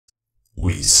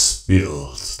We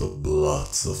spilled the blood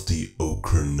of the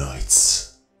Ochre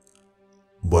Knights,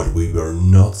 but we were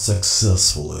not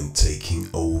successful in taking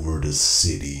over the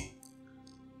city.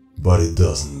 But it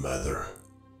doesn't matter.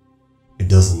 It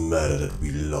doesn't matter that we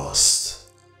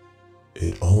lost.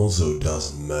 It also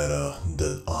doesn't matter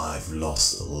that I've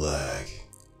lost a leg.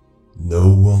 No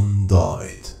one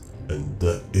died, and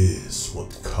that is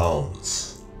what counts.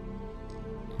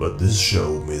 But this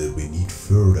showed me that we need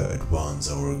further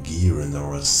advance our gear and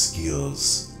our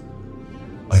skills.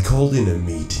 I called in a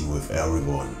meeting with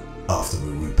everyone after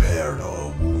we repaired our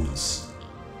wounds.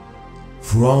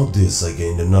 Throughout this I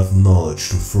gained enough knowledge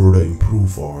to further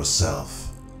improve ourselves.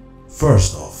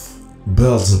 First off,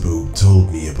 Beelzebub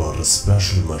told me about a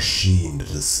special machine that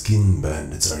the skin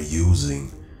bandits are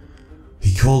using.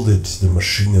 He called it the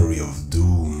Machinery of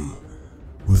Doom.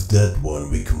 With that one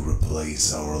we can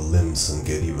replace our limbs and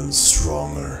get even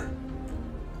stronger.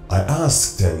 I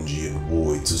asked Kenshi and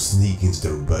Void to sneak into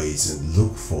their base and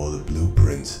look for the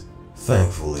blueprint.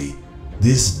 Thankfully,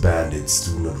 these bandits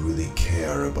do not really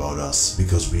care about us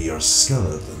because we are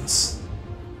skeletons.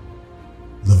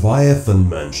 Leviathan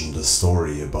mentioned a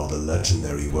story about a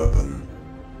legendary weapon.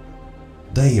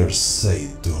 They are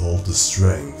said to hold a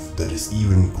strength that is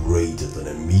even greater than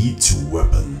a Me Too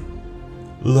weapon.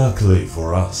 Luckily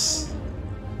for us,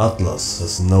 Atlas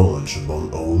has knowledge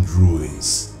about old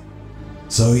ruins,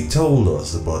 so he told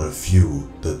us about a few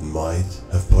that might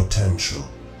have potential,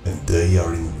 and they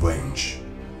are in range.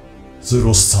 So it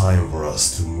was time for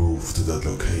us to move to that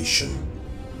location.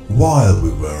 While we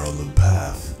were on the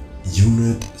path,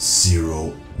 Unit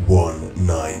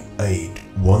 0198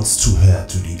 wants to head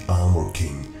to the Armor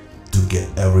King to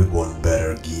get everyone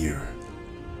better gear.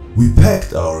 We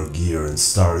packed our gear and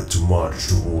started to march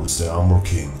towards the Armor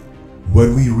King.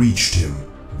 When we reached him,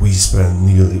 we spent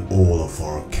nearly all of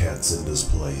our cats in this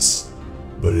place.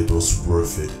 But it was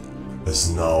worth it, as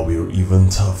now we're even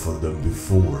tougher than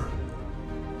before.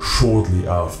 Shortly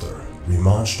after, we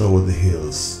marched over the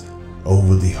hills,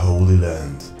 over the Holy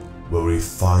Land, where we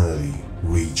finally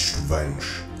reached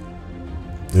Venge.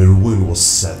 The ruin was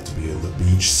said to be on the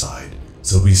beach side,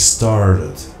 so we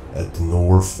started at the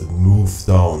north and moved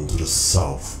down to the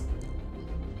south.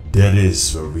 That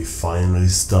is where we finally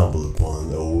stumbled upon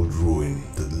an old ruin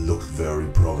that looked very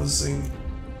promising.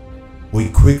 We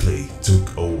quickly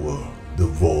took over the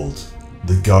vault.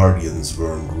 The guardians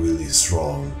weren't really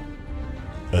strong.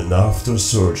 And after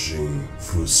searching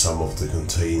through some of the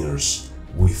containers,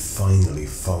 we finally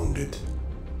found it.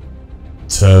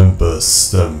 Tempest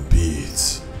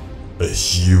Stampede, a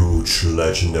huge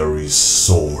legendary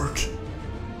sword.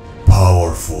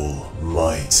 Powerful,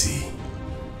 mighty,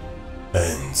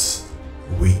 and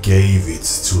we gave it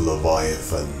to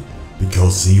Leviathan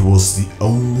because he was the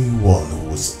only one who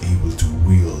was able to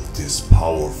wield this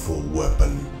powerful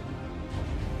weapon.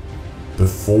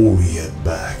 Before we head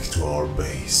back to our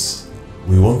base,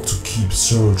 we want to keep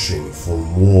searching for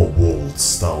more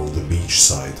vaults down the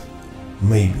beachside.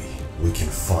 Maybe we can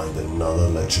find another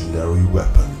legendary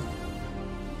weapon.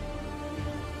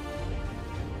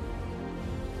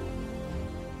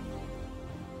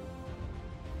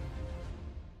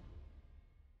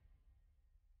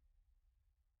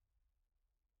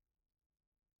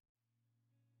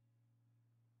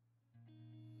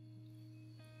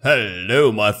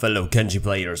 Hello my fellow Kenshi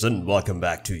players and welcome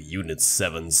back to Unit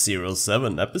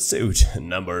 707 episode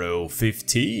number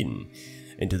 15.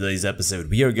 In today's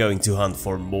episode we are going to hunt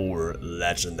for more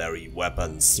legendary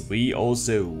weapons. We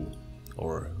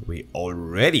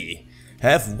already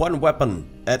have one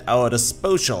weapon at our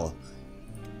disposal.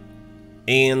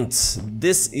 And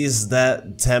this is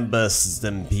the Tempest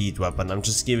Stampede weapon. I'm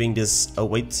just giving this, oh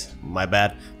wait, my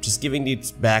bad. Just giving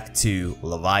it back to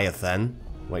Leviathan.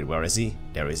 Wait, where is he?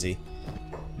 There is he.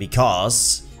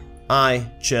 Because I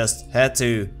just had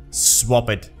to swap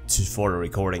it for the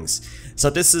recordings. So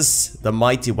this is the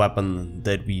mighty weapon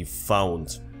that we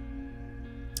found.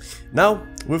 Now,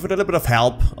 with a little bit of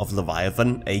help of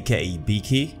Leviathan, aka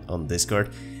Beaky on Discord,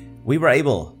 we were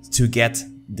able to get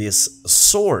this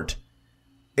sword.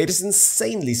 It is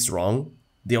insanely strong.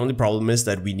 The only problem is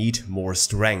that we need more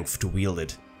strength to wield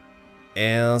it.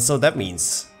 And so that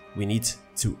means we need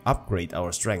to upgrade our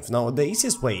strength. Now the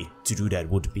easiest way to do that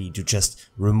would be to just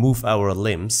remove our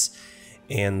limbs.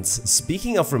 And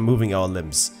speaking of removing our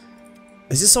limbs,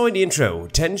 as you saw in the intro,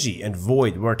 Kenshi and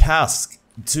Void were tasked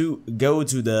to go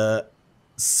to the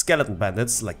skeleton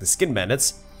bandits, like the skin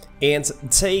bandits, and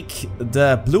take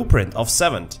the blueprint of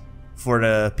 7th for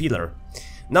the peeler.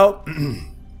 Now,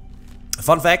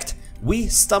 fun fact, we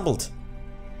stumbled.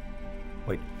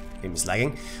 Wait, game is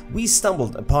lagging. We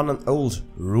stumbled upon an old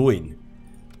ruin.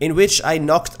 in which I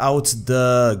knocked out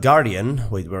the Guardian.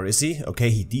 Wait, where is he? Okay,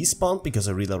 he despawned because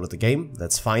I reloaded the game,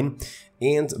 that's fine.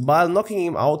 And while knocking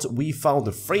him out, we found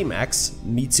a frame axe,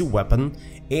 Me Too weapon,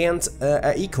 and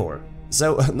a E-core.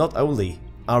 So not only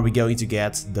are we going to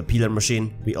get the peeler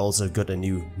machine, we also got a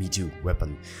new Me Too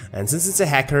weapon. And since it's a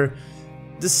hacker,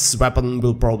 this weapon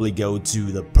will probably go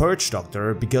to the Purge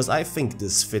Doctor, because I think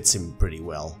this fits him pretty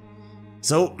well.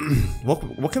 So,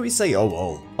 what can we say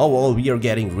overall? We are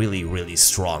getting really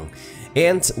strong.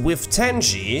 And with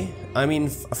Tenji, I mean,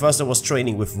 first I was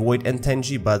training with Void and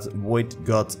Tenji, but Void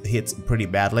got hit pretty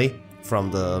badly from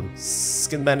the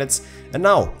Skin Bandits, and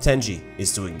now Tenji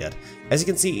is doing that. As you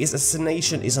can see, his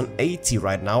assassination is on 80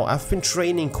 right now. I've been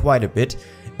training quite a bit,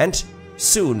 and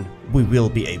soon we will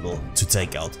be able to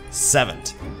take out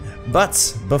 7th.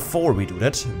 But before we do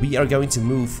that, we are going to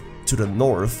move to the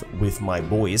north with my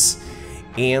boys.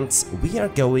 And we are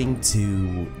going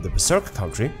to the Berserker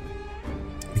country,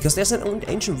 because there's an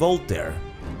ancient vault there.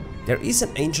 There is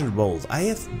an ancient vault. I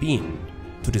have been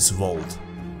to this vault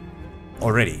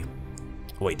already.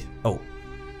 Wait, oh,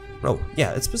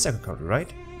 yeah, it's Berserker country,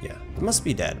 right? Yeah, it must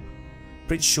be that.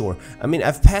 Pretty sure. I mean,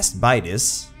 I've passed by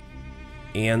this,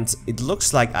 and it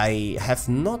looks like I have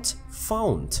not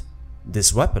found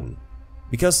this weapon,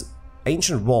 because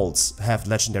ancient vaults have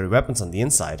legendary weapons on the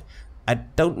inside. I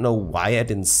don't know why I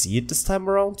didn't see it this time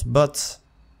around, but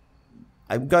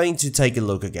I'm going to take a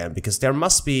look again, because there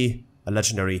must be a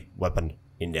legendary weapon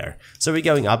in there. So we're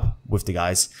going up with the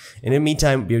guys. In the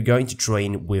meantime, we're going to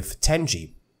train with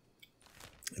Tenji.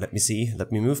 Let me see,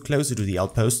 let me move closer to the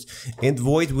outpost, and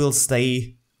Void will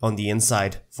stay on the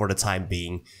inside for the time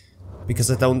being, because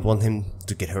I don't want him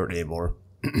to get hurt anymore.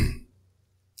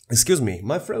 Excuse me,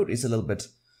 my throat is a little bit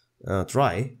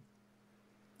dry.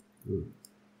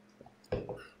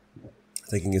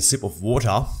 Taking a sip of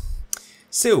water.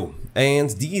 So, and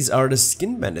these are the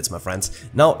Skin Bandits, my friends.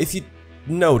 Now, if you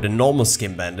know the normal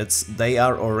Skin Bandits, they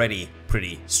are already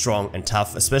pretty strong and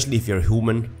tough, especially if you're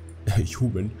human,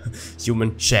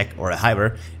 Shack, or a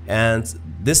Hiver. And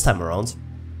this time around,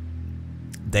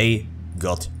 they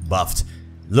got buffed.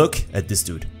 Look at this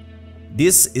dude.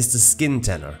 This is the Skin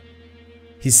Tanner.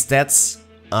 His stats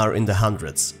are in the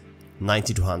hundreds,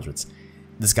 90 to hundreds.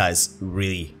 This guy's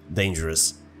really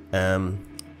dangerous.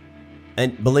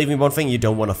 And believe me one thing, you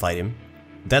don't want to fight him.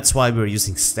 That's why we're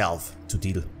using stealth to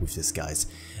deal with these guys.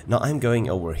 Now I'm going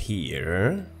over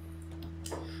here.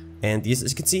 And as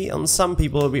you can see, on some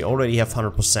people we already have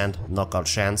 100% knockout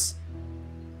chance.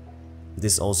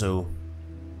 This also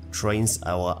trains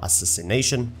our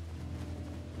assassination.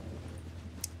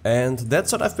 And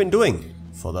that's what I've been doing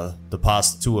for the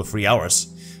past 2 or 3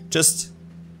 hours. Just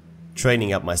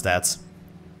training up my stats.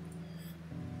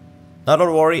 Now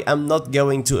don't worry, I'm not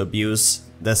going to abuse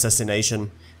the assassination.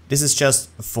 This is just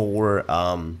for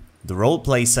the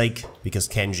roleplay sake, because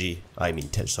Tenji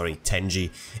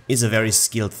is a very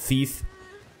skilled thief.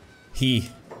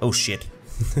 Oh shit,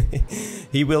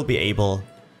 he will be able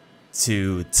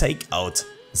to take out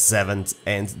 7th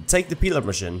and take the peeler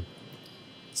machine.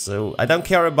 So I don't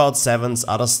care about 7th's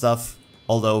other stuff,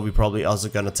 although we're probably also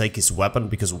gonna take his weapon,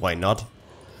 because why not?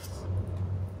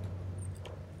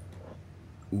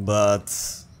 But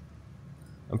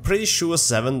I'm pretty sure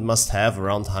 7 must have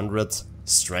around 100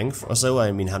 strength or so,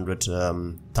 I mean 100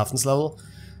 toughness level.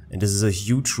 And this is a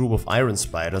huge group of iron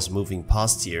spiders moving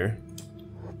past here,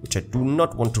 which I do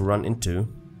not want to run into.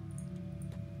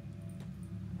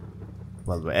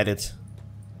 While we're at it,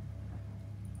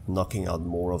 knocking out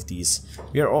more of these.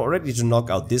 We are all ready to knock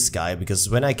out this guy, because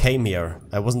when I came here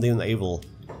I wasn't even able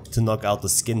to knock out the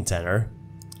Skin Tanner,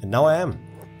 and now I am,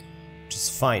 which is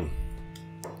fine.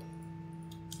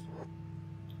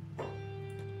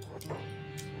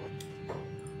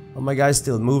 Are my guys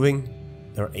still moving?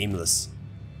 They're aimless.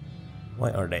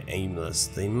 Why are they aimless?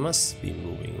 They must be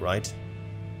moving, right?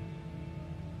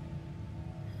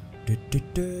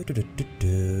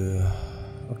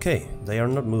 Okay, they are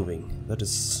not moving. That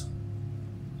is...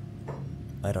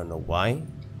 I don't know why.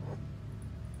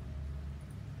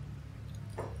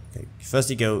 Okay, first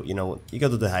you go, you know, you go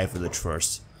to the Hive Village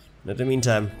first. In the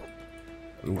meantime,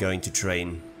 I'm going to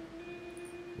train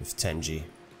with Tenji.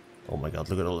 Oh my god,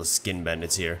 look at all the Skin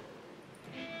Bandits here.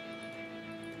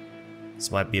 This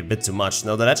might be a bit too much.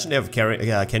 No, the legendary of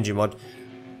Kenshi mod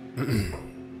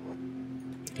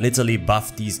literally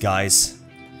buffed these guys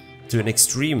to an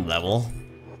extreme level.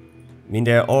 I mean,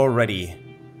 they already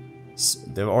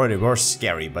were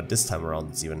scary, but this time around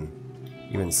it's even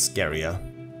scarier.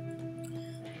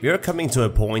 We are coming to a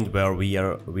point where we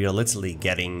are literally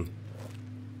getting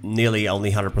nearly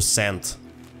only 100%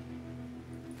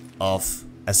 of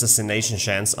assassination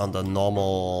chance on the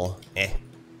normal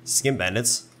skin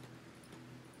bandits.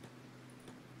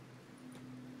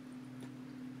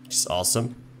 Which is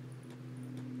awesome.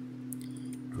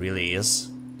 It really is.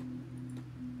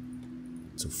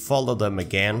 To follow them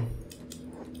again.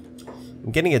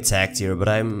 I'm getting attacked here, but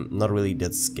I'm not really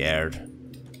that scared.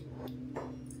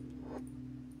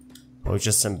 Or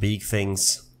just some big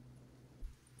things.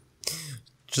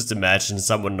 Just imagine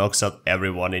someone knocks out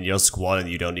everyone in your squad and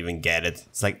you don't even get it.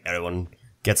 It's like everyone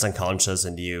gets unconscious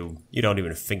and you don't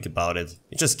even think about it.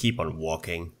 You just keep on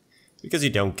walking. Because you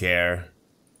don't care.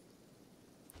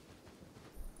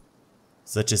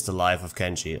 Such is the life of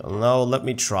Kenshi. Now let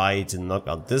me try to knock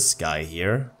out this guy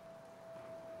here.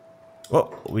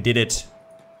 Oh, we did it.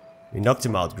 We knocked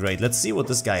him out, great. Let's see what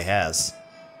this guy has.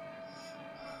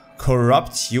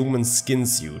 Corrupt human skin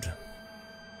suit.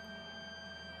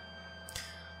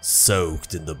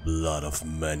 Soaked in the blood of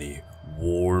many,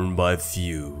 worn by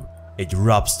few, it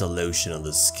rubs the lotion on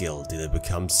the skill till it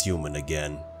becomes human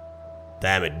again.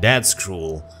 Damn it, that's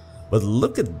cruel. But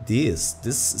look at this.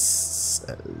 This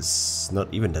is not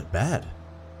even that bad.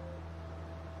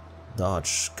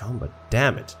 Dodge combat,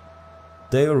 damn it.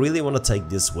 Do you really want to take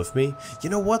this with me? You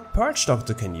know what? Birch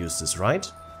Doctor can use this, right?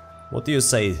 What do you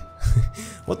say?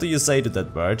 What do you say to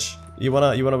that, Birch? You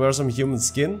wanna wear some human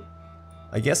skin?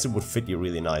 I guess it would fit you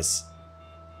really nice.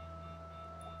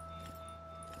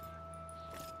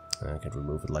 I can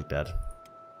remove it like that.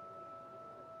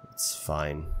 It's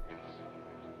fine.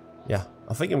 Yeah,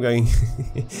 I think I'm going...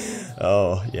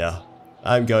 Oh, yeah.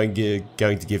 I'm going to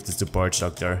give this to Birch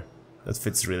Doctor. That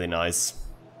fits really nice.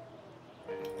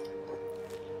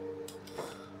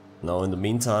 Now, in the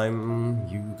meantime,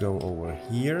 you go over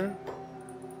here.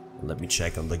 Let me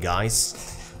check on the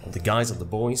guys. On the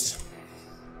boys.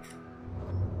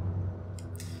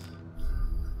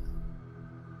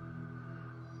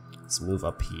 Let's move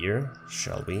up here,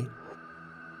 shall we?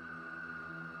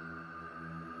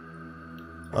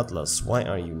 Atlas, why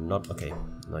are you not... Okay,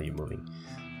 now you're moving.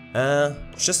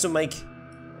 Just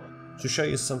to show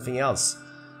you something else.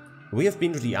 We have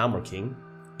been to the Armor King,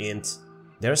 and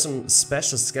there are some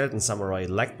special skeleton samurai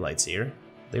leg blades here.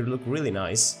 They look really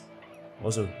nice.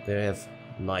 Also, they have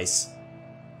nice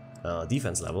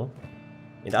defense level.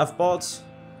 And I've bought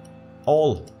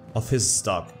all of his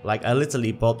stock. Like, I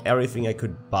literally bought everything I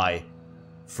could buy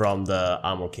from the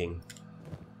Armor King.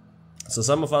 So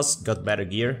some of us got better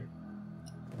gear.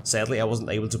 Sadly, I wasn't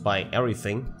able to buy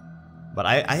everything. But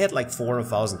I had like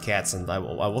 400,000 cats and I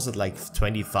was at like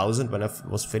 20,000 when I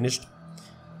was finished.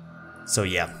 So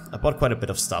yeah, I bought quite a bit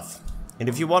of stuff. And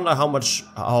if you wonder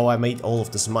how I made all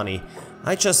of this money,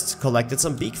 I just collected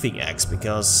some Big Thing eggs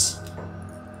because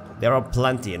there are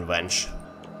plenty in Venge.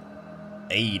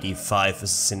 85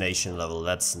 assassination level,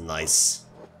 that's nice.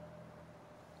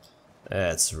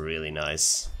 That's really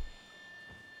nice.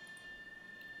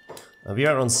 Now we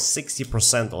are on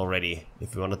 60% already,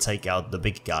 if we want to take out the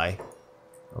big guy.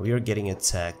 We are getting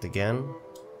attacked again.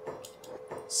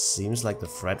 Seems like the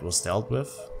threat was dealt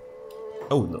with.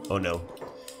 Oh no, oh no.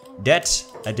 That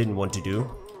I didn't want to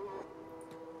do.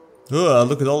 Ugh,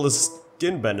 look at all the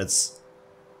skin bandits.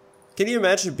 Can you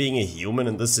imagine being a human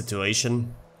in this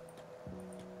situation?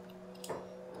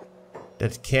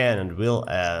 That can and will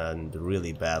end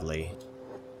really badly.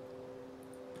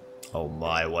 Oh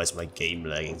my, why is my game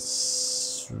lagging?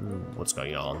 What's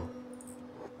going on?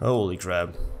 Holy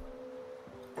crap.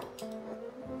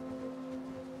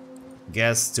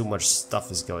 Guess too much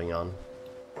stuff is going on.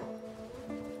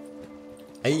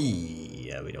 Hey,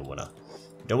 yeah, we don't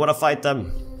wanna fight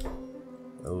them.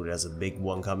 Oh, there's a big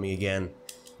one coming again.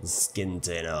 Skin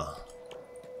Tainer.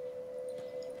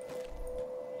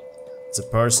 It's a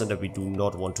person that we do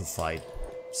not want to fight.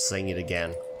 Saying it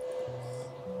again.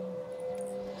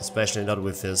 Especially not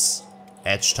with his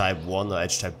Edge Type 1 or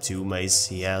Edge Type 2 mace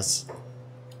he has.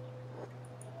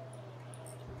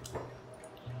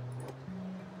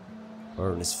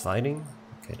 Burn is fighting.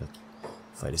 Okay, that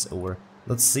fight is over.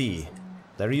 Let's see.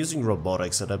 They're using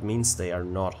robotics, so that means they are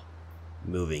not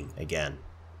moving again.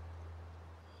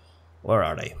 Where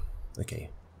are they?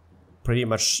 Okay. Pretty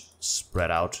much spread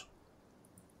out.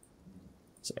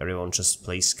 So everyone just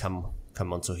please come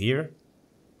onto here.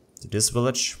 To this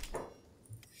village.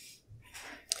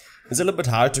 It's a little bit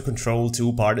hard to control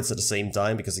two parties at the same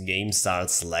time because the game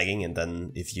starts lagging, and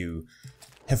then if you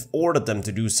have ordered them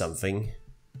to do something,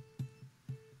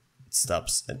 it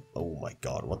stops. And oh my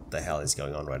god, what the hell is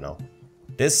going on right now?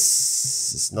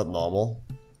 This is not normal.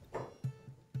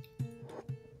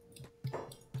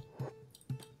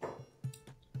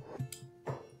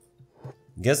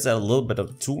 Guess there are a little bit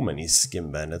of too many skin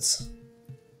bandits.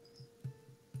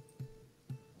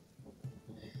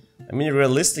 I mean,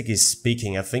 realistically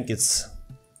speaking, I think it's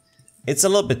It's a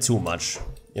little bit too much,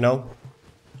 you know?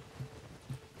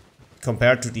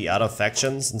 Compared to the other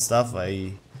factions and stuff,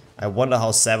 I wonder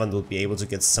how 7 would be able to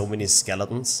get so many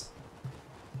skeletons.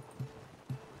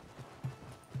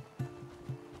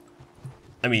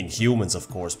 I mean, humans, of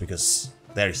course, because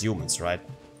they're humans, right?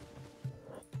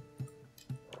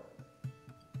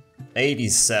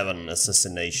 87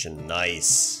 assassination,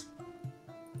 nice.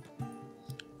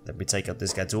 Let me take out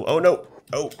this guy too. Oh no!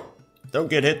 Oh! Don't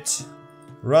get hit!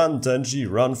 Run, Tenji,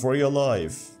 run for your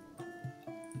life!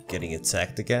 Getting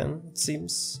attacked again, it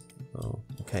seems. Oh,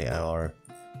 okay, our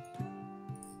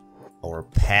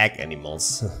pack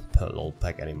animals. Lol,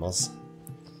 pack animals.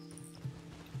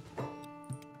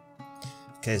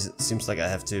 Okay, so it seems like I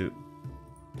have to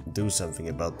do something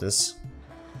about this.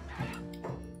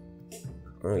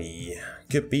 Oh yeah,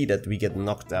 could be that we get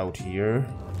knocked out here.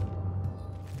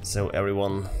 So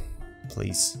everyone,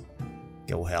 please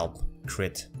go help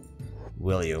crit,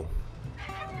 will you?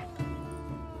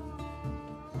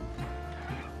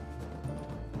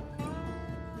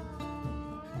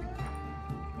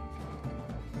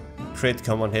 Crit,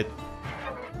 come on, hit.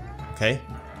 Okay.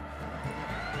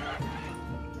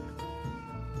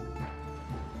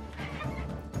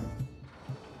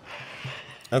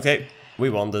 Okay, we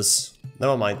won this.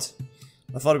 Never mind.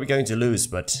 I thought we were going to lose,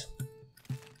 but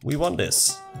we won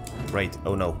this. Great.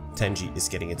 Oh no, Tenji is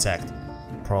getting attacked.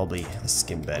 Probably a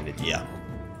skin bandit, yeah.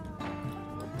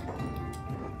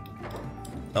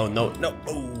 Oh no, no.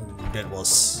 Oh, that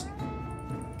was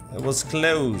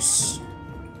close.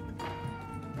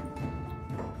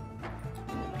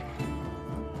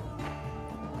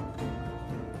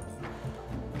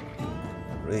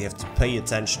 Really have to pay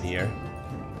attention here.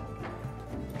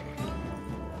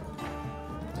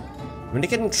 I mean, they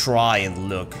can try and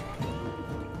look.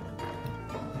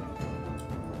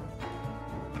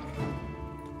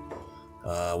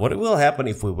 What will happen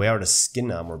if we wear the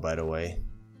skin armor, by the way?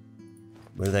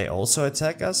 Will they also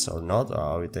attack us or not? Or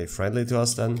are they friendly to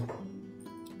us then?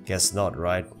 Guess not,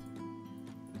 right?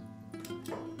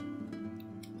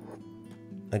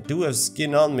 I do have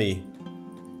skin on me.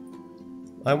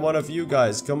 I'm one of you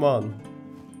guys, come on.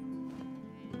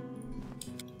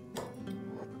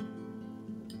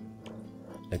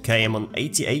 Okay, I'm on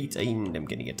 88 and I'm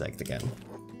getting attacked again.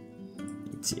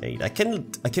 88. I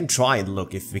can try and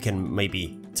look if we can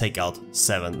maybe take out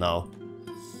 7 now.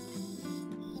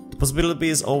 The possibility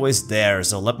is always there,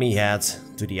 so let me head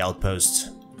to the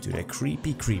outpost. To the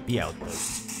creepy, creepy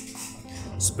outpost.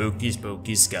 Spooky,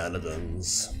 spooky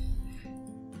skeletons.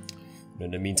 In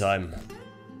the meantime,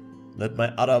 let my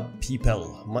other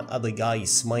people, my other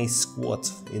guys, my squad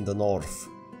in the north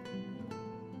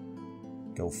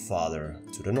go farther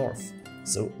to the north.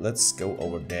 So let's go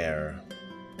over there.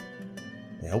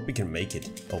 I hope we can make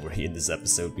it over here in this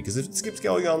episode, because if it keeps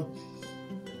going on,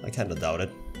 I kinda doubt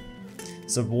it.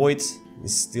 So Void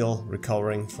is still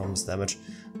recovering from his damage.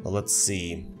 Now let's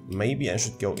see, maybe I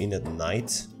should go in at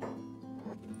night.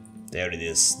 There it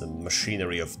is, the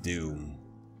machinery of doom.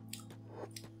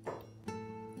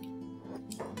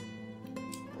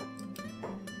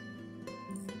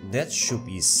 That should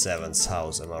be 7's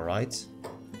house, am I right?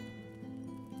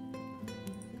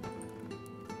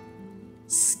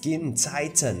 Skin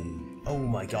Titan. Oh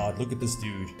my god, look at this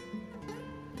dude.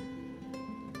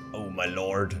 Oh my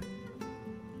lord.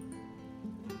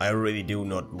 I really do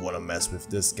not want to mess with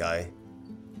this guy.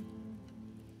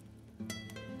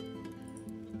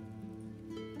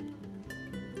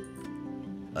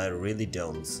 I really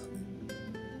don't.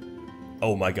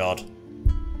 Oh my god.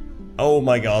 Oh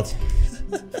my god.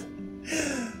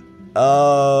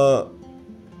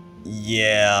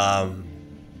 Yeah.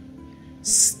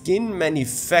 Skin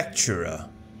manufacturer.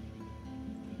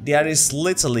 There is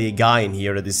literally a guy in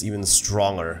here that is even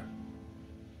stronger.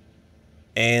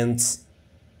 And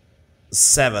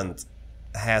 7th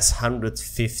has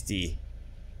 150.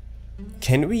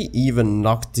 Can we even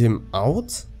knock him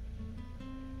out?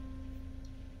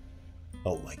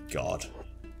 Oh my god.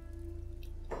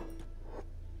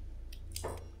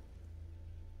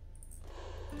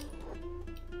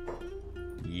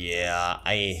 Yeah,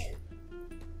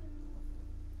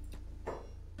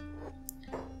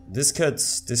 This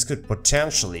could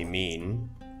potentially mean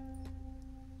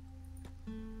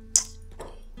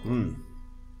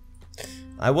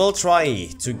I will try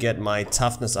to get my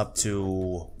toughness up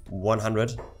to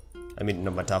 100. I mean,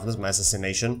 not my toughness, my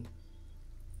assassination.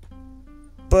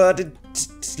 But it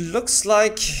looks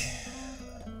like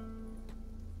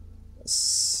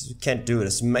you can't do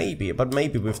this. Maybe, but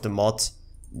maybe with the mod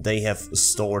they have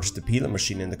stored the peeler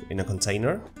machine in a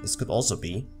container. This could also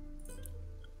be.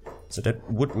 So that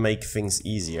would make things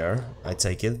easier, I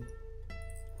take it.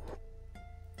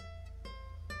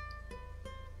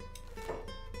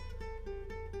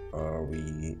 Are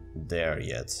we there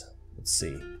yet? Let's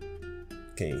see.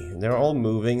 Okay, they're all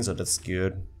moving, so that's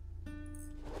good.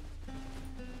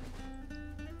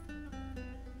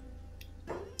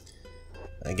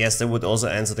 I guess that would also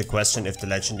answer the question if the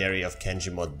legendary of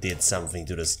Kenshi mod did something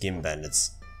to the skin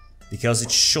bandits. Because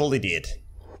it surely did.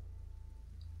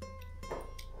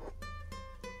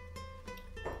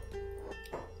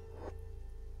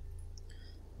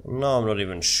 No, I'm not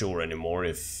even sure anymore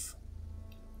if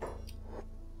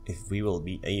we will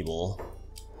be able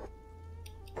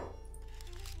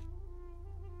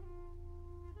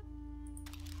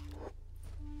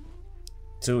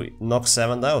to knock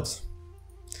 7 out.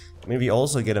 Maybe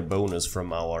also get a bonus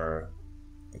from our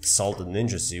Exalted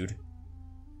Ninja Suit,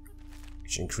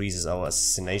 which increases our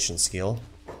assassination skill.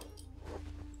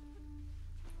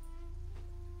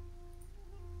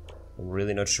 I'm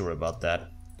really not sure about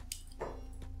that.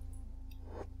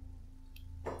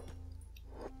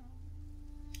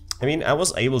 I mean, I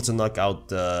was able to knock out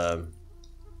the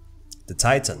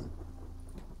Titan,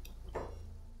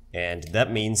 and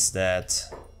that means that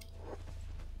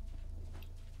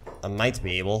I might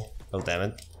be able. Oh damn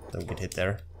it! Don't get hit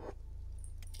there.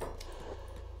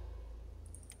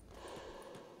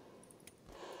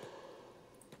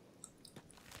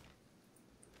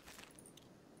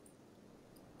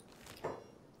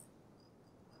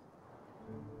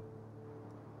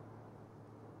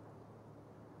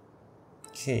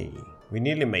 Okay, we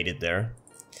nearly made it there.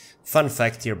 Fun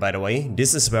fact here, by the way,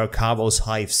 this is where Carvo's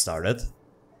hive started.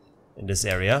 In this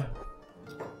area.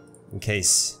 In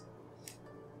case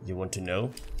you want to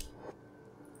know.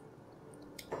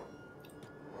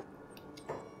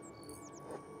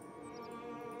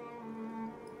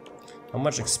 How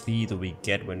much XP do we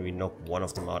get when we knock one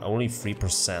of them out? Only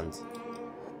 3%.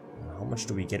 How much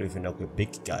do we get if we knock a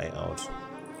big guy out?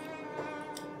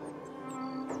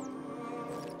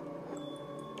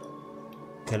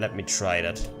 Okay, let me try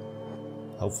that.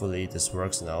 Hopefully this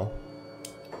works now.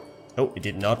 Oh, it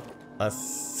did not. I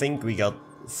think we got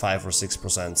 5 or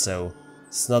 6%, so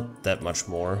it's not that much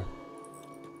more.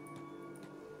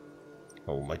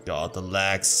 Oh my god, the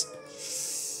lags.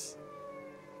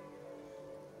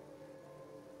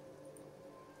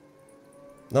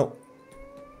 No.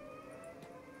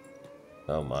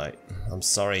 Oh my, I'm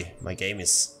sorry, my game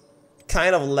is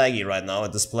kind of laggy right now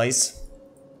at this place.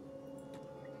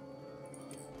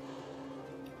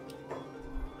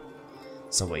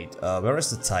 So wait, where is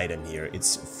the Titan here?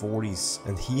 It's 40s,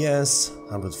 and he has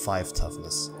 105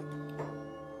 toughness.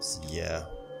 So yeah.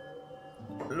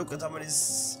 Look at how many...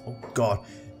 Oh god.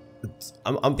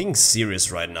 I'm being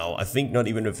serious right now. I think not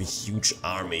even with a huge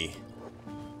army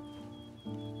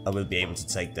I will be able to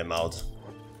take them out.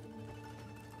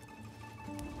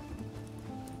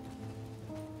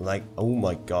 Like, oh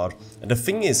my god. And the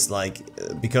thing is,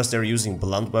 like, because they're using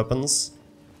blunt weapons,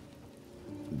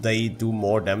 they do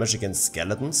more damage against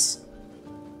skeletons,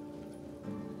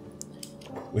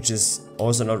 which is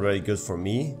also not very good for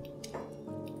me.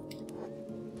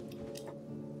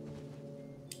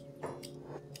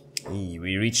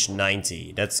 We reached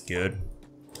 90, that's good.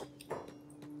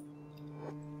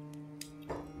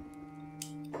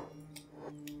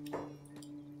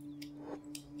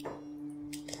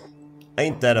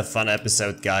 Ain't that a fun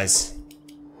episode, guys?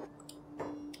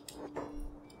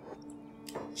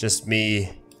 Just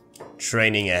me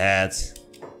training ahead,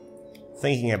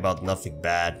 thinking about nothing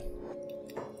bad.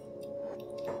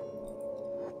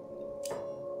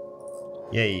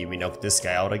 Yay, we knocked this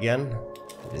guy out again.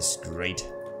 It is great.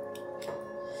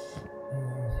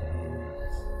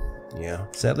 Yeah,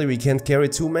 sadly we can't carry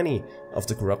too many of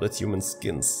the corrupted human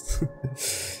skins.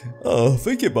 Oh,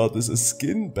 think about this, a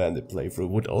skin bandit playthrough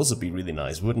would also be really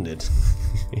nice, wouldn't it?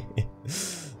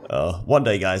 One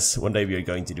day, guys, one day we are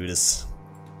going to do this.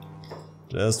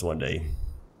 Just one day.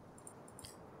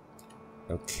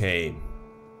 Okay.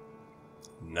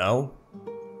 Now,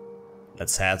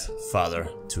 let's head farther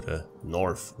to the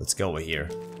north. Let's go over here.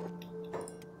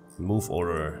 Move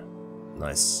order.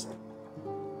 Nice.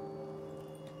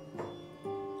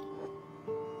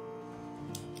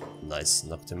 Nice,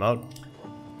 knocked him out.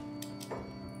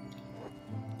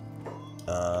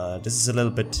 This is a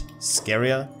little bit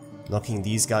scarier, knocking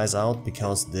these guys out,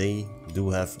 because they do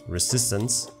have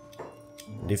resistance.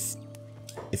 And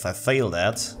if I fail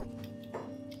that,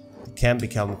 it can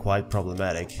become quite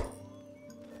problematic.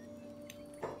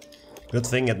 Good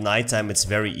thing at nighttime it's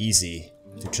very easy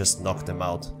to just knock them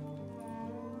out.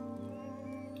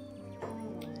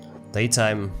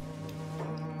 Daytime,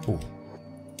 ooh,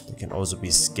 they can also be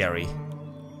scary.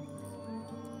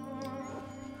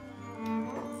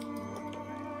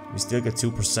 We still get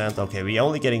 2%. Okay, we're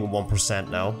only getting 1%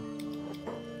 now.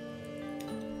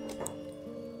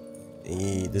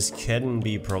 This can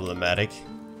be problematic.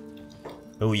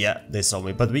 Oh yeah, they saw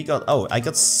me, but we got... Oh, I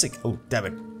got sick. Oh, damn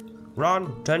it.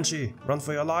 Run, Kenshi, run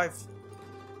for your life.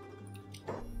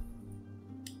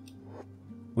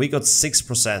 We got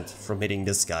 6% from hitting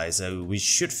this guy, so we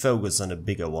should focus on the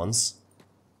bigger ones.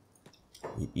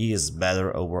 He is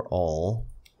better overall.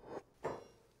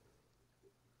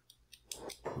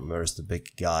 Where's the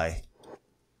big guy?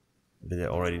 Did I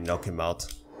already knock him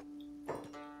out?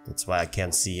 That's why I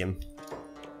can't see him.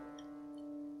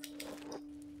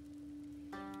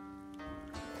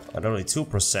 And only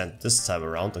 2% this time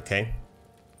around, okay.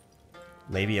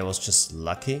 Maybe I was just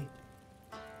lucky.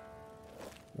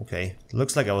 Okay,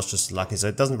 looks like I was just lucky, so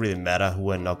it doesn't really matter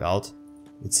who I knock out,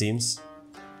 it seems.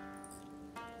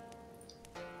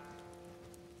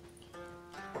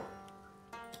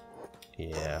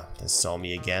 Yeah, they saw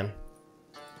me again.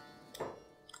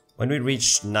 When we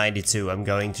reach 92, I'm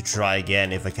going to try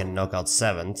again if I can knock out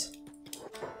 7th.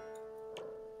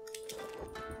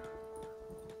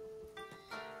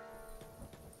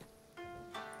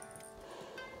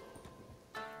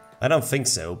 I don't think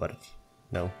so, but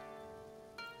no.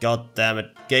 God damn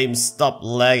it, game, stop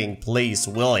lagging, please,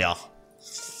 will ya?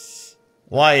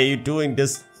 Why are you doing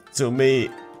this to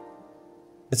me?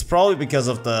 It's probably because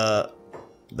of the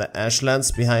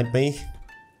ashlands behind me.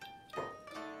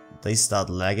 They start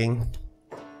lagging.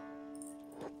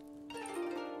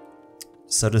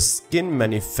 So the skin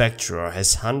manufacturer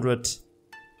has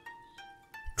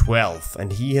 112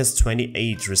 and he has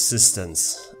 28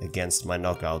 resistance against my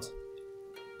knockout.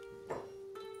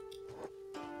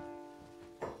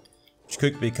 Which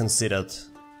could be considered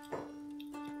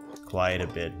quite a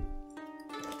bit.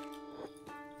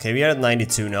 Okay, we are at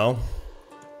 92 now.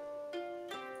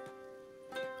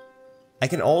 I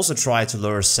can also try to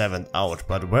lure 7th out,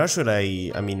 but where should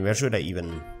where should I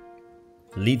even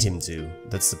lead him to?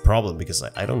 That's the problem, because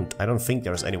I don't think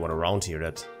there's anyone around here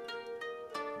that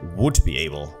would be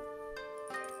able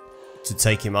to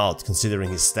take him out, considering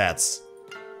his stats.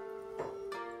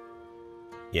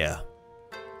 Yeah.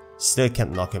 Still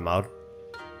can't knock him out.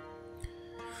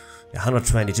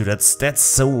 122, that's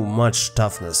so much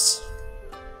toughness.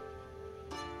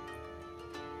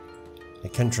 I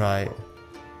can try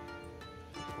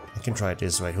it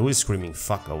this way. Who is screaming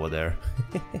fuck over there?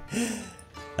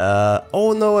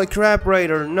 Oh no, a crab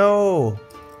raider, no!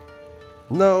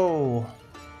 No!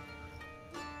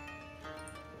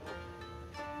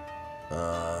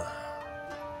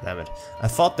 Damn it. I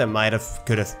thought there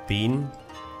could have been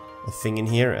a thing in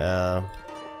here,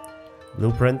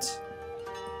 blueprint.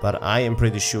 But I am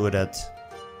pretty sure that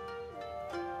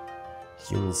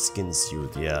human skin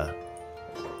suit, yeah.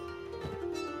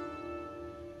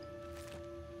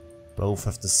 Both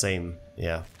have the same,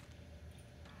 yeah.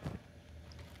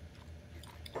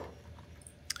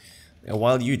 And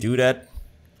while you do that,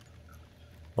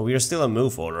 oh, we are still in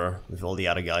move order with all the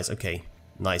other guys. Okay,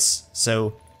 nice.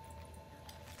 So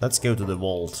let's go to the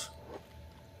vault.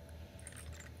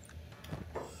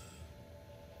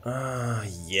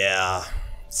 Yeah.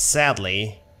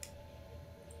 Sadly,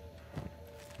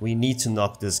 we need to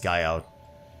knock this guy out.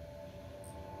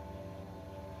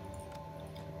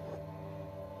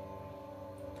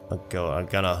 I'm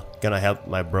gonna help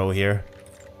my bro here.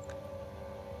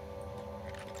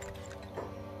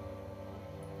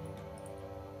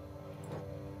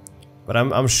 But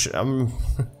I'm I'm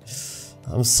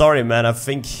sorry, man. I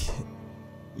think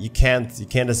you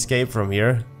can't escape from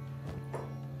here.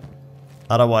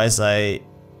 Otherwise, I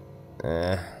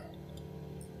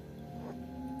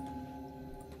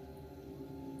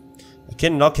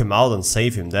can knock him out and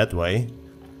save him that way.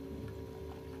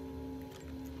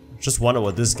 Just wonder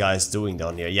what this guy is doing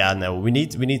down here. Yeah, no, we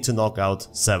need to knock out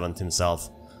 7th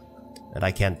himself, and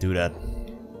I can't do that.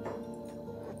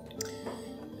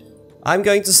 I'm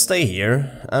going to stay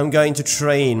here. I'm going to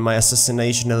train my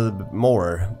assassination a little bit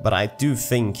more, but I do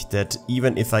think that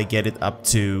even if I get it up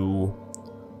to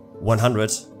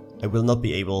 100, I will not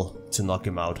be able to knock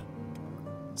him out.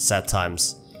 Sad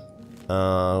times.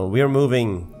 We are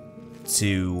moving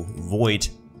to Void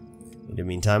in the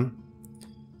meantime.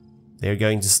 They're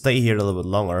going to stay here a little bit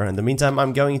longer. In the meantime,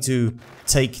 I'm going to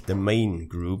take the main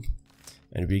group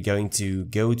and we're going to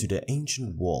go to the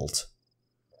ancient vault.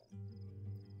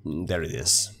 There it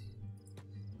is.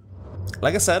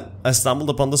 Like I said, I stumbled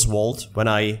upon this vault when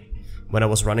I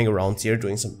was running around here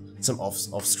doing some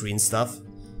off-screen stuff.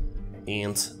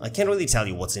 And I can't really tell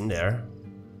you what's in there.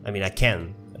 I mean, I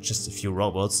can. Just a few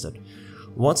robots that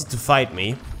wanted to fight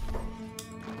me.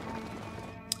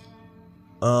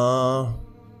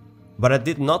 But I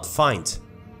did not find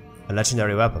a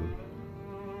legendary weapon.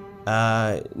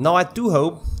 Now I do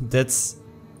hope that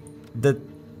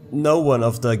no one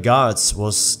of the guards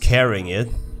was carrying it.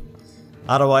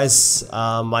 Otherwise,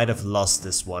 I might have lost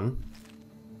this one.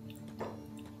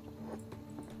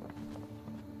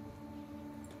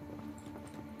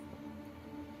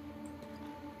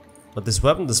 But this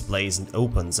weapon display isn't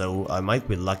open, so I might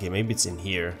be lucky. Maybe it's in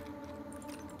here.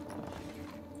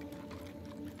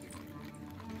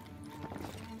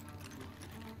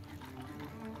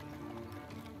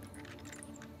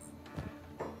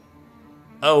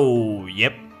 Oh,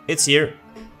 yep, it's here.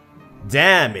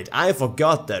 Damn it, I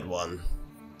forgot that one.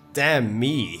 Damn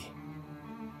me.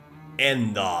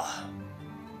 Enda.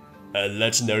 A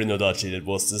legendary Nodachi that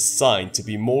was designed to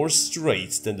be more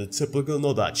straight than the typical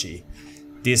Nodachi.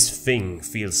 This thing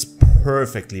feels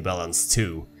perfectly balanced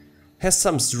too. Has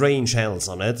some strange handles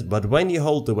on it, but when you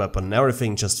hold the weapon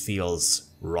everything just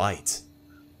feels right.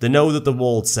 The note at the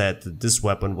wall said that this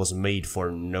weapon was made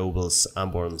for Noble's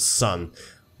unborn son,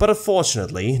 but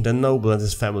unfortunately the noble and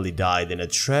his family died in a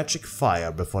tragic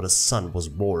fire before the son was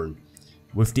born.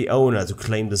 With the owner to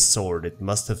claim the sword, it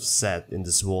must have sat in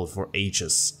this wall for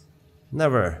ages,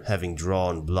 never having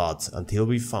drawn blood until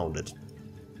we found it.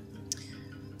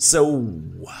 So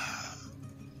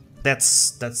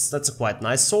that's a quite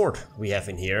nice sword we have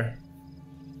in here.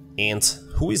 And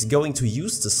who is going to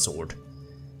use this sword?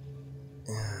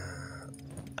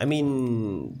 I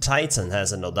mean, Titan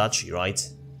has a Nodachi, right?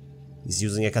 He's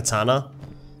using a katana,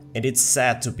 and it's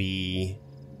said to be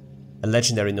a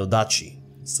legendary Nodachi.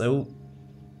 So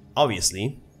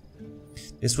obviously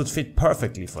this would fit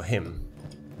perfectly for him.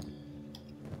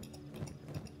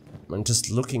 I'm just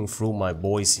looking through my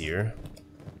boys here.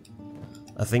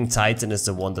 I think Titan is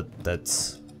the one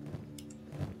that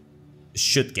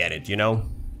should get it, you know?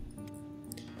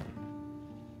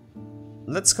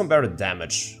 Let's compare the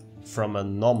damage from a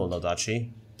normal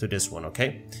Nodachi to this one,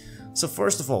 okay? So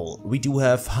first of all, we do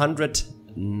have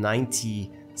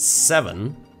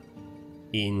 197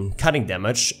 in cutting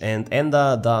damage, and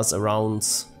Enda does around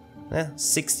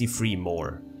 63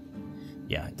 more.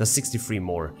 Yeah, it does 63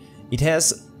 more. It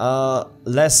has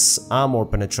less armor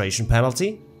penetration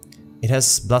penalty. It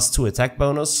has +2 attack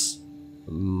bonus,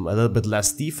 a little bit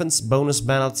less defense bonus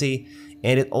penalty,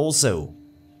 and it also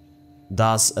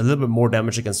does a little bit more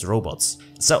damage against robots.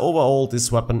 So overall,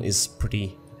 this weapon is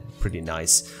pretty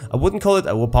nice. I wouldn't call it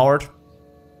overpowered,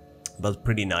 but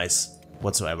pretty nice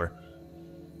whatsoever.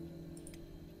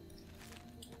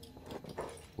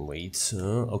 Wait,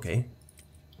 okay.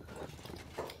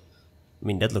 I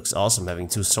mean, that looks awesome having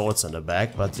 2 swords on the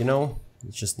back, but you know,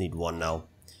 you just need one now.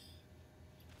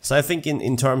 So I think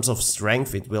in terms of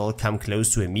strength it will come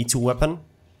close to a Me Too weapon,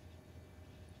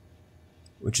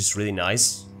 which is really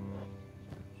nice.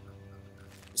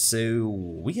 So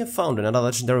we have found another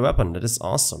legendary weapon, that is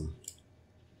awesome.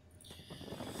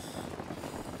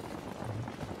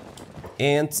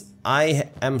 And I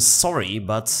am sorry,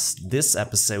 but this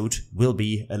episode will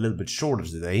be a little bit shorter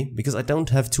today, because I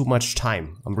don't have too much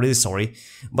time. I'm really sorry,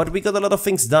 but we got a lot of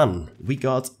things done. We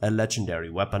got a legendary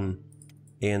weapon,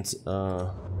 and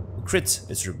Crit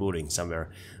is rebooting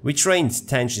somewhere. We trained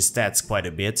Tenshi's stats quite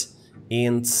a bit,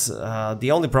 and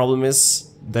the only problem is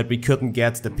that we couldn't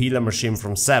get the Peeler machine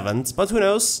from 7th, but who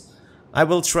knows? I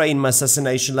will train my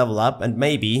assassination level up, and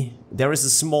maybe there is a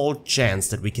small chance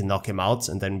that we can knock him out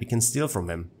and then we can steal from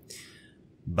him.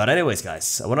 But anyways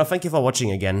guys, I wanna thank you for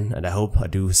watching again, and I hope I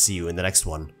do see you in the next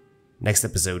one. Next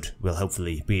episode will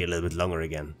hopefully be a little bit longer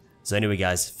again. So anyway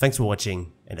guys, thanks for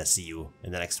watching, and I'll see you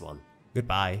in the next one.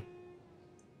 Goodbye.